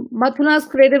writings. Mathuna's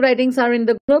creative writings are in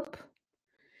the group.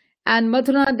 And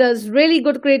Mathuna does really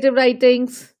good creative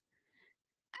writings.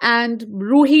 And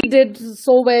Ruhi did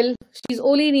so well. She's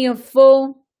only in year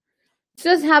 4.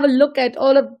 Just have a look at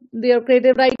all of their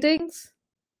creative writings.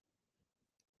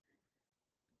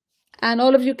 And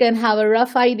all of you can have a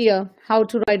rough idea how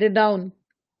to write it down.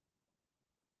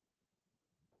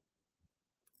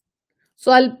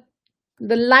 So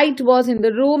the light was in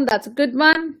the room. That's a good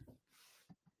one.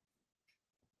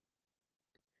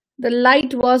 The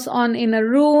light was on in a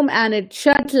room and it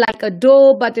shut like a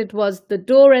door, but it was the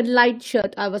door and light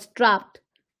shut. I was trapped.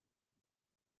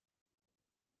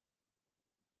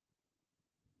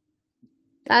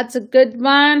 That's a good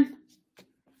one.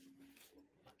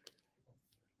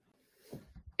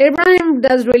 Ibrahim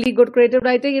does really good creative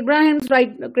writing. Ibrahim's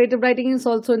creative writing is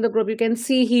also in the group. You can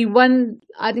see he won,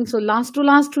 I think so,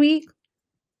 last week.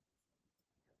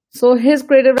 So his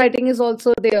creative writing is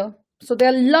also there. So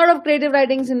there are a lot of creative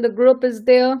writings in the group is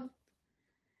there.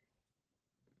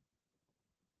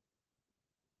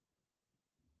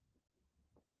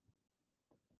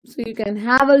 So you can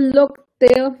have a look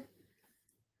there.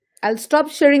 I'll stop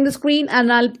sharing the screen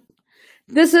and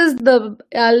this is the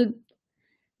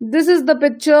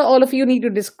picture all of you need to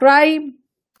describe.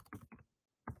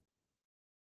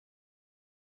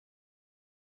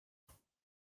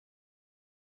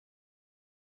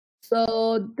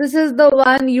 So this is the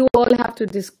one you all have to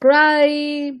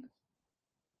describe.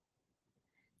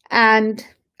 And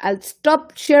I'll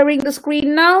stop sharing the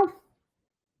screen now.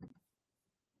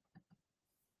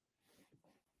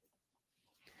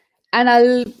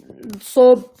 And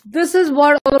so this is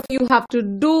what all of you have to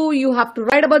do. You have to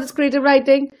write about this creative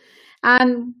writing.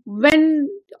 And when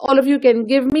all of you can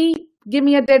give me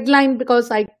a deadline,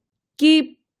 because I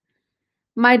keep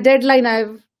my deadline.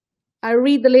 I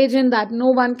read the legend that no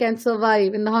one can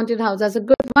survive in the haunted house. That's a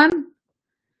good one.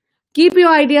 Keep your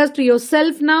ideas to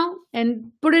yourself now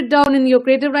and put it down in your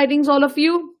creative writings, all of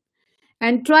you.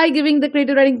 And try giving the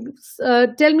creative writing.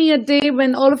 Tell me a day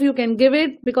when all of you can give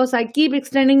it, because I keep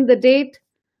extending the date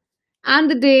and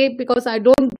the day, because I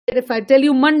don't get, if I tell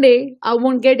you Monday, I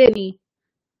won't get any.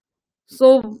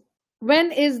 So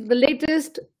when is the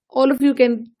latest? All of you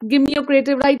can give me your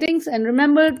creative writings, and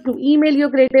remember to email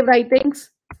your creative writings,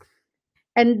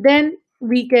 and then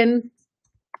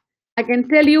I can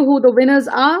tell you who the winners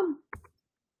are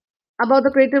about the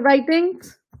creative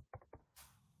writings.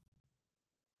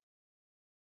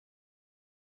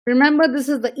 Remember, this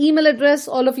is the email address.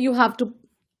 All of you have to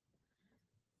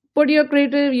put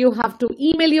you have to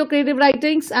email your creative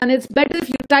writings, and it's better if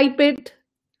you type it.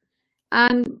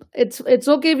 And it's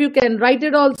okay if you can write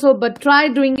it also, but try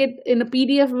doing it in a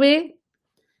PDF way,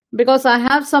 because I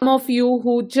have some of you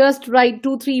who just write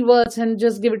 2-3 words and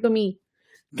just give it to me.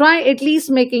 Try at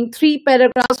least making 3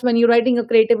 paragraphs when you're writing a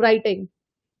creative writing.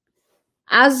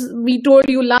 As we told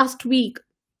you last week,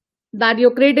 that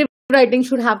your creative writing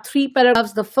should have 3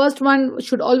 paragraphs. The first one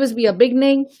should always be a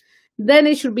beginning, then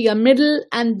it should be a middle,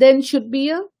 and then should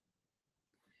be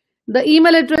the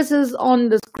email address is on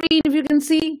the screen, if you can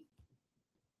see.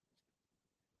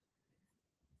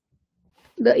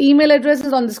 The email address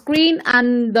is on the screen,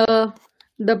 and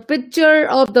the picture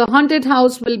of the haunted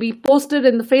house will be posted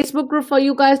in the Facebook group for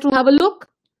you guys to have a look.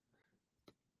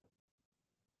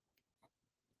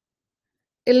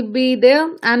 It'll be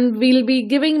there, and we'll be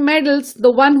giving medals.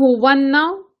 The one who won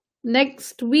now,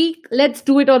 next week. Let's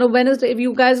do it on a Wednesday. If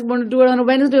you guys want to do it on a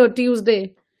Wednesday or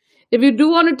Tuesday. If you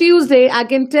do on a Tuesday, I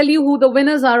can tell you who the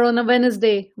winners are on a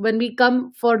Wednesday when we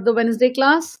come for the Wednesday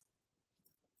class.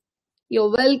 You're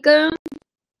welcome.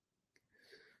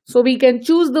 So we can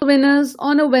choose the winners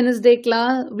on a Wednesday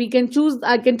class.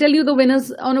 I can tell you the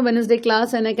winners on a Wednesday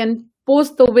class, and I can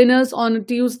post the winners on a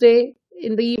Tuesday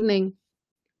in the evening.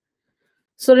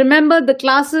 So remember, the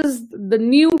classes, the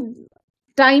new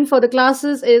time for the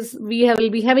classes is will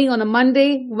be having on a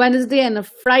Monday, Wednesday, and a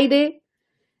Friday.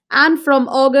 And from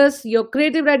August, your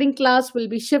creative writing class will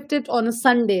be shifted on a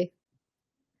Sunday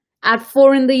at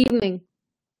 4 in the evening.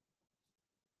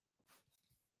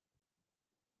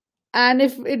 And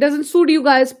if it doesn't suit you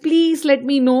guys, please let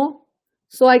me know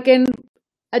so I can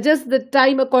adjust the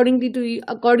time accordingly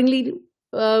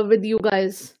with you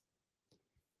guys.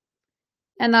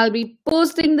 And I'll be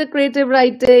posting the creative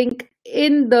writing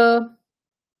in the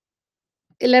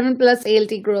 11 plus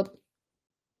ALT group.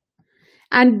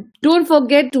 And don't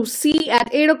forget to see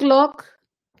at 8 o'clock.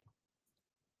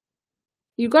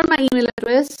 You got my email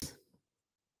address.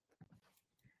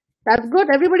 That's good.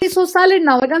 Everybody's so silent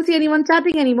now. I can't see anyone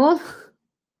chatting anymore.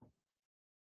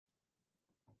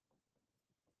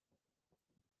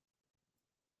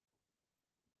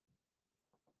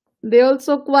 They're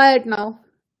also quiet now.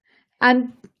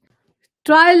 And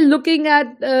try looking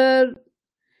at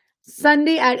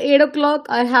Sunday at 8 o'clock.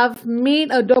 I have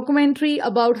made a documentary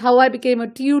about how I became a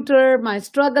tutor, my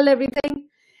struggle, everything.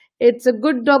 It's a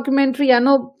good documentary. I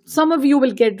know some of you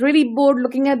will get really bored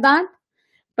looking at that,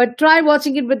 but try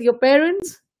watching it with your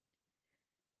parents.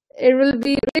 It will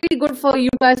be really good for you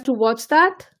guys to watch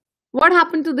that. What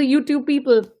happened to the YouTube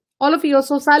people? All of you are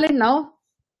so silent now.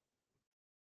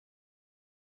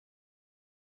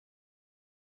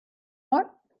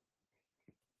 What?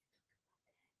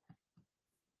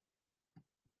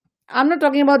 I'm not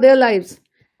talking about their lives.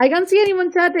 I can't see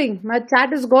anyone chatting. My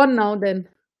chat is gone now then.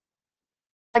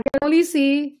 I can only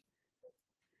see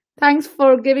thanks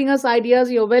for giving us ideas.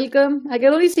 You're welcome. I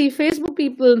can only see Facebook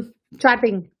people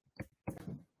chatting.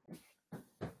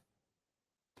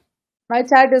 My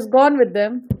chat is gone with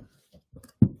them.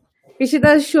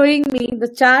 Ishita is showing me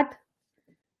the chat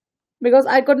because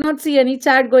I could not see any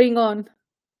chat going on.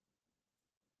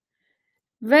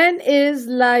 When is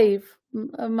live?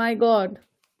 My God.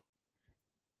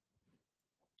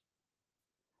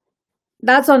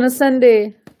 That's on a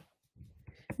Sunday.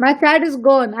 My chat is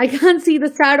gone. I can't see the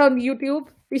chat on YouTube.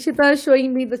 Ishita is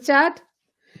showing me the chat.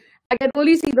 I can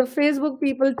only see the Facebook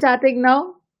people chatting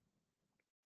now.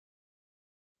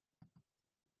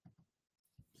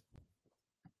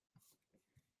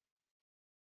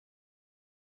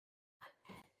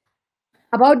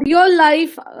 About your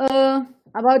life,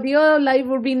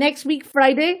 would be next week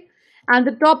Friday, and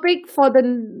the topic for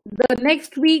the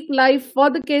next week live for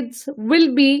the kids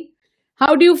will be,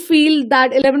 how do you feel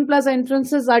that 11 plus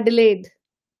entrances are delayed?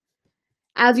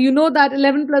 As you know that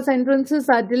 11 plus entrances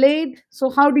are delayed, so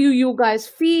how do you guys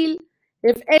feel?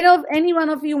 If any one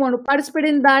of you want to participate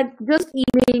in that, just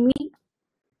email me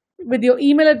with your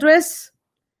email address.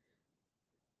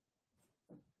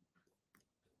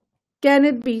 Can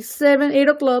it be 8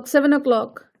 o'clock, 7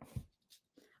 o'clock?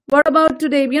 What about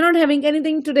today? We are not having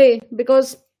anything today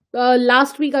because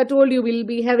last week I told you we'll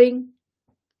be having.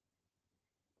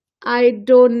 I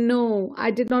don't know.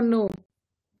 I did not know.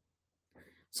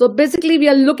 So basically, we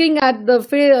are looking at the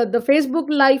Facebook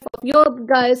live of your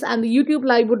guys, and the YouTube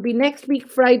live would be next week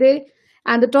Friday.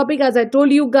 And the topic, as I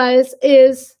told you guys,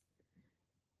 is,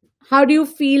 how do you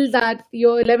feel that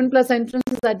your 11 plus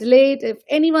entrances are delayed? If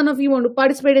any one of you want to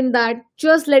participate in that,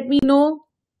 just let me know.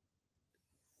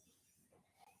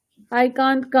 I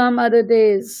can't come other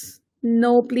days.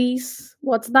 No, please.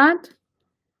 What's that?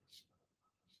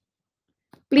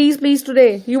 Please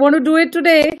today. You want to do it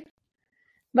today?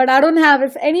 But I don't have.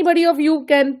 If anybody of you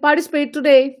can participate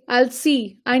today, I'll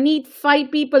see. I need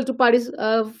 5 people to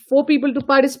 4 people to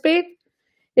participate.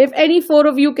 If any 4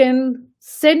 of you can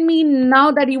send me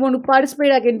now that you want to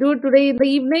participate, I can do it today in the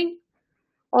evening.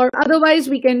 Or otherwise,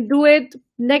 we can do it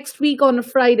next week on a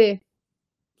Friday.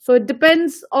 So it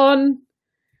depends on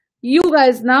you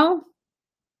guys now.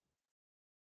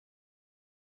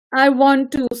 I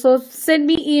want to. So send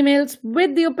me emails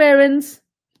with your parents.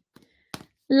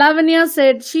 Lavanya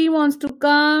said she wants to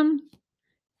come.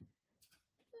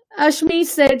 Ashmi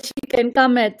said she can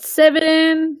come at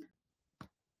 7.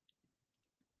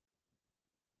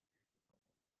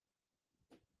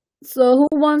 So who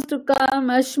wants to come?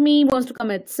 Ashmi wants to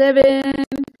come at 7.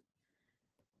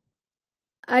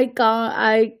 I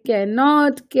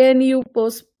cannot. Can you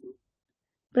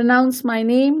pronounce my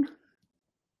name?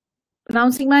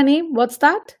 Pronouncing my name? What's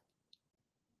that?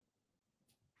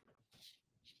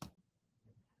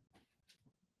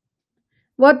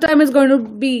 What time is going to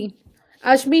be?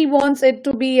 Ashmi wants it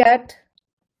to be at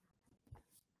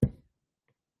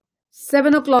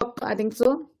 7 o'clock, I think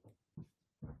so.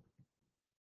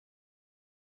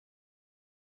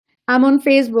 I'm on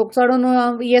Facebook, so I don't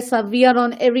know. Yes, we are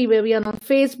on everywhere. We are on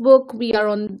Facebook. We are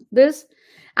on this.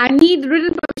 I need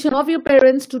written permission of your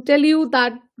parents to tell you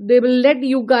that they will let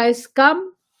you guys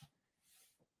come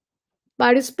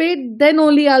participate. Then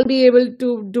only I'll be able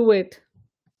to do it.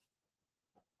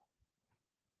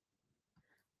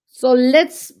 So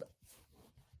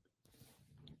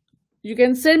you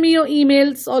can send me your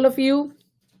emails, all of you.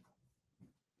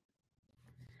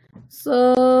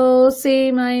 So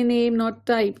say my name, not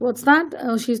type. What's that?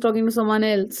 Oh, she's talking to someone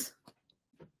else.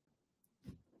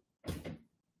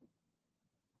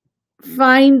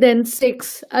 Fine, then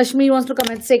 6. Ashmi wants to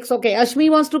come at 6. Okay, Ashmi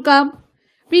wants to come.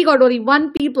 We got only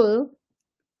 1 people.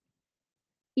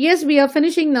 Yes, we are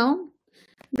finishing now.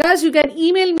 Guys, you can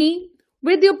email me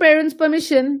with your parents'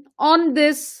 permission on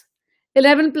this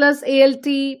 11 plus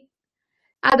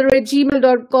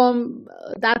alt@gmail.com.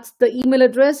 That's the email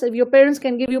address. If your parents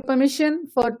can give you permission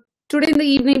for today in the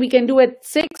evening, we can do at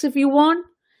 6 if you want,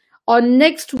 or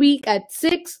next week at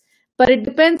 6. But it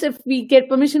depends if we get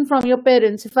permission from your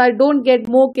parents. If I don't get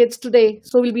more kids today,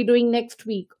 so we'll be doing next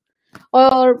week.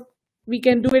 Or we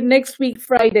can do it next week,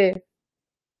 Friday.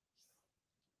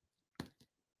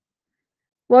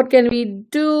 What can we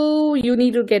do? You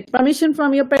need to get permission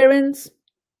from your parents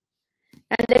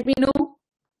and let me know.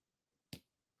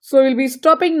 So we'll be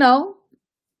stopping now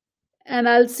and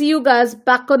I'll see you guys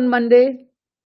back on Monday.